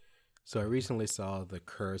So I recently saw The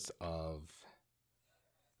Curse of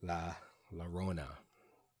LaLlorona.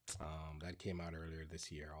 That came out earlier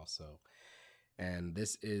this year also. And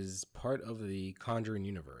this is part of the Conjuring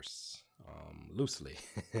universe, loosely.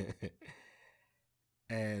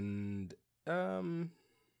 and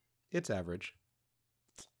it's average.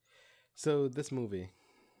 So this movie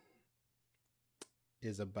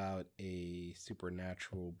is about a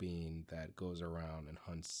supernatural being that goes around and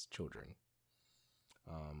hunts children.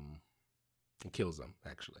 And kills them,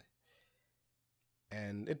 actually.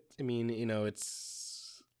 And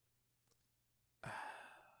it's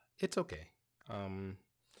okay.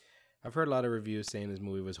 I've heard a lot of reviews saying this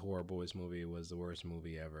movie was horrible. This movie was the worst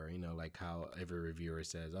movie ever. Like how every reviewer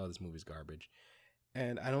says, "Oh, this movie's garbage,"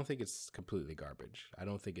 and I don't think it's completely garbage. I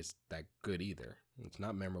don't think it's that good either. It's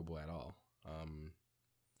not memorable at all.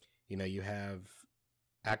 You have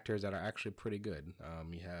actors that are actually pretty good.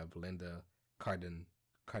 You have Linda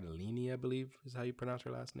Cardellini, I believe is how you pronounce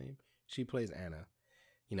her last name. She plays Anna.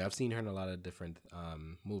 I've seen her in a lot of different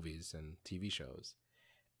movies and TV shows,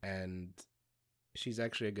 and she's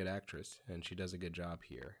actually a good actress, and she does a good job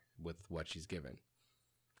here with what she's given.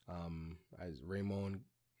 As Ramon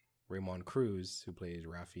Cruz, who plays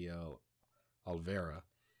Rafael Olvera,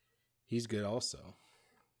 he's good also.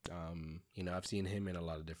 I've seen him in a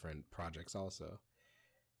lot of different projects also.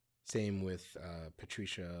 Same with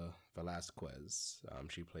Patricia Velasquez.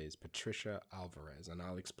 She plays Patricia Alvarez, and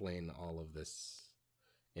I'll explain all of this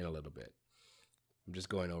in a little bit. I'm just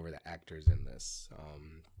going over the actors in this.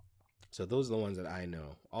 So those are the ones that I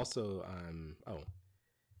know. Also,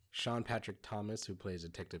 Sean Patrick Thomas, who plays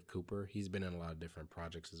Detective Cooper. He's been in a lot of different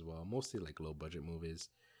projects as well, mostly like low budget movies,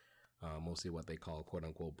 mostly what they call quote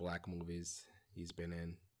unquote black movies. He's been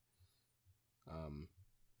in.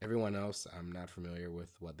 Everyone else, I'm not familiar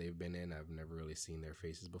with what they've been in. I've never really seen their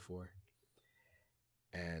faces before.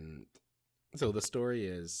 And so the story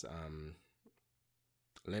is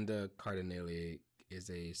Linda Cardinelli is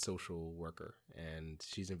a social worker, and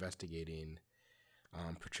she's investigating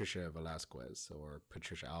Patricia Velasquez, or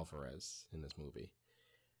Patricia Alvarez, in this movie.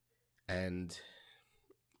 And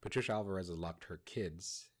Patricia Alvarez has locked her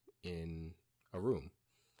kids in a room.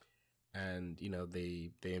 And,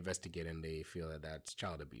 they investigate and they feel that that's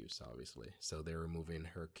child abuse, obviously. So they're removing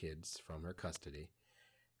her kids from her custody.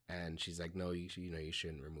 And she's like, no, you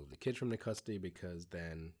shouldn't remove the kids from the custody because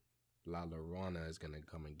then LaLlorona is going to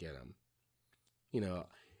come and get them.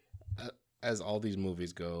 As all these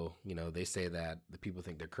movies go, they say that the people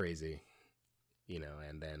think they're crazy,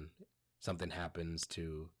 and then something happens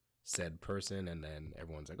to said person and then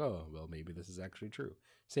everyone's like, oh, well, maybe this is actually true.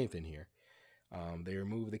 Same thing here. They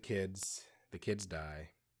remove the kids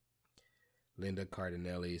die. Linda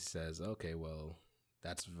Cardinelli says, okay, well,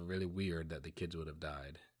 that's really weird that the kids would have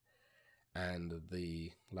died. And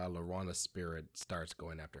the LaLlorona spirit starts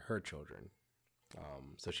going after her children.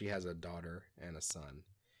 So she has a daughter and a son,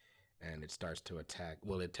 and it starts to attack.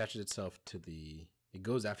 Well, it attaches itself to it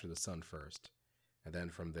goes after the son first, and then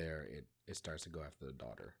from there, it starts to go after the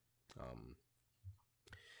daughter.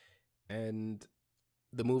 And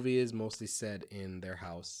the movie is mostly set in their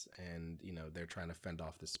house, and they're trying to fend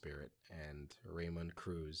off the spirit. And Raymond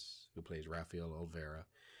Cruz, who plays Rafael Olvera,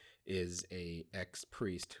 is a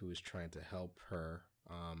ex-priest who is trying to help her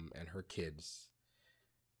and her kids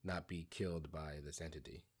not be killed by this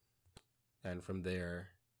entity. And from there,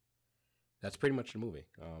 that's pretty much the movie.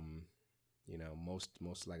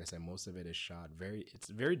 Most like I said, most of it is shot it's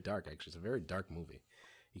very dark. Actually, it's a very dark movie.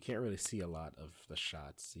 You can't really see a lot of the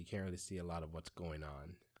shots. You can't really see a lot of what's going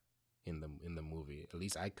on in the movie. At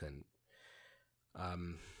least I couldn't.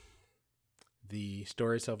 The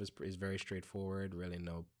story itself is very straightforward. Really,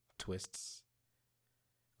 no twists.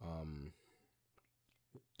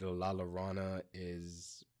 The LaLlorona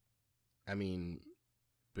is,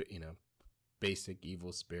 basic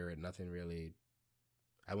evil spirit. Nothing really.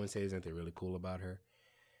 I wouldn't say there's anything really cool about her.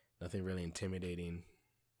 Nothing really intimidating.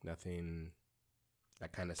 Nothing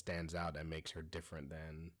that kind of stands out that makes her different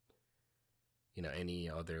than, any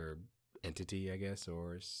other entity, I guess,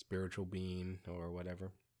 or spiritual being or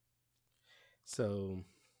whatever. So,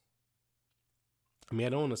 I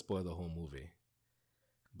don't want to spoil the whole movie,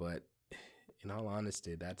 but in all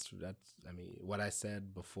honesty, that's what I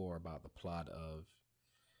said before about the plot of,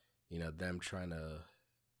 them trying to,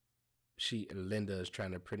 Anna is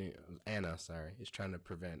trying to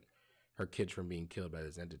prevent her kids from being killed by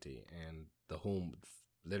this entity, and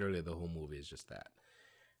literally the whole movie is just that.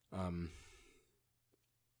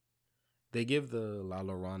 They give the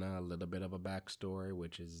LaLlorona a little bit of a backstory,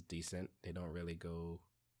 which is decent. They don't really go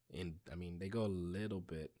they go a little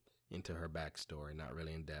bit into her backstory, not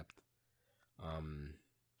really in depth.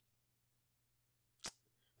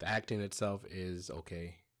 The acting itself is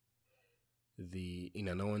okay.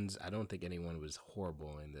 No one's, I don't think anyone was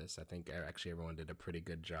horrible in this. I think actually everyone did a pretty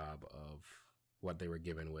good job of what they were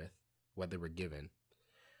what they were given.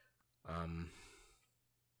 Um,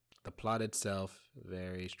 the plot itself,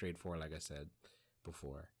 very straightforward, like I said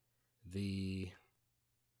before. The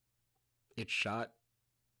it's shot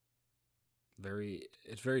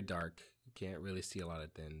it's very dark. You can't really see a lot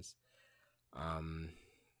of things. Um,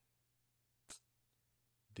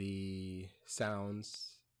 the sound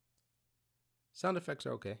effects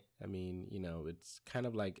are okay. I mean, it's kind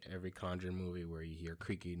of like every Conjuring movie where you hear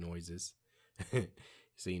creaky noises.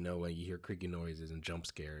 So when you hear creaky noises and jump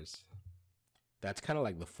scares, that's kind of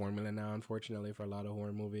like the formula now, unfortunately, for a lot of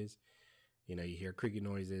horror movies. You hear creaky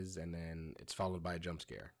noises and then it's followed by a jump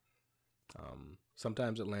scare.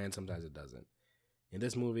 Sometimes it lands, sometimes it doesn't. In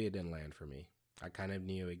this movie, it didn't land for me. I kind of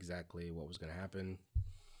knew exactly what was going to happen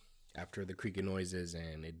after the creaky noises,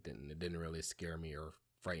 and it didn't really scare me or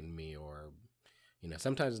frighten me, or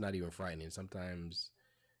sometimes it's not even frightening. Sometimes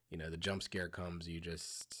the jump scare comes, you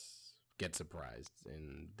just get surprised,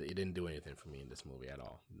 and it didn't do anything for me in this movie at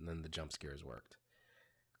all. None of the jump scares worked.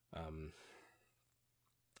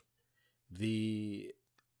 The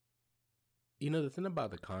the thing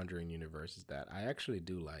about the Conjuring universe is that I actually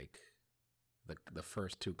do like the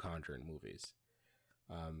first two Conjuring movies.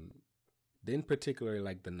 Didn't particularly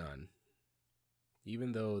like The Nun.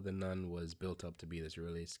 Even though The Nun was built up to be this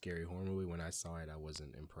really scary horror movie, when I saw it, I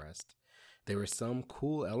wasn't impressed. There were some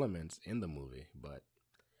cool elements in the movie, but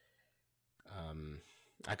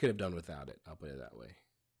I could have done without it. I'll put it that way.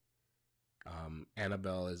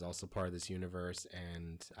 Annabelle is also part of this universe,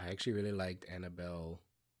 and I actually really liked Annabelle.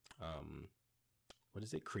 What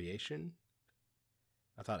is it? Creation?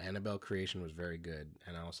 I thought Annabelle Creation was very good,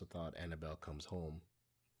 and I also thought Annabelle Comes Home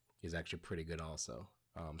is actually pretty good also.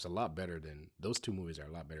 It's a lot better than, those two movies are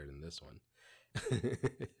a lot better than this one.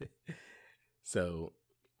 So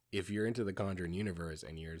if you're into the Conjuring universe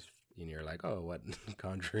and you're like, oh, what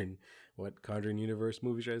Conjuring universe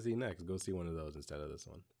movie should I see next? Go see one of those instead of this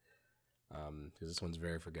one. Because this one's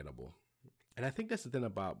very forgettable. And I think that's the thing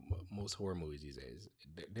about most horror movies these days.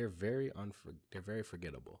 They're very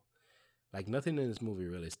forgettable. Like, nothing in this movie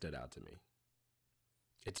really stood out to me.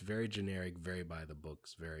 It's very generic, very by the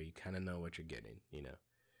books, you kind of know what you're getting,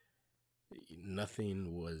 no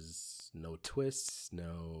twists,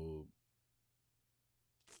 nothing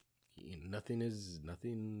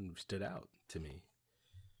stood out to me,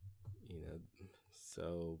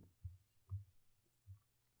 so,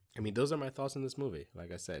 I mean, those are my thoughts on this movie.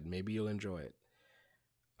 Like I said, maybe you'll enjoy it.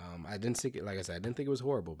 I didn't think it, like I said, I didn't think it was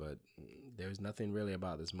horrible, but there's nothing really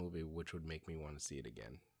about this movie which would make me want to see it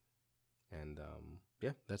again. And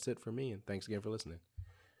yeah, that's it for me. And thanks again for listening.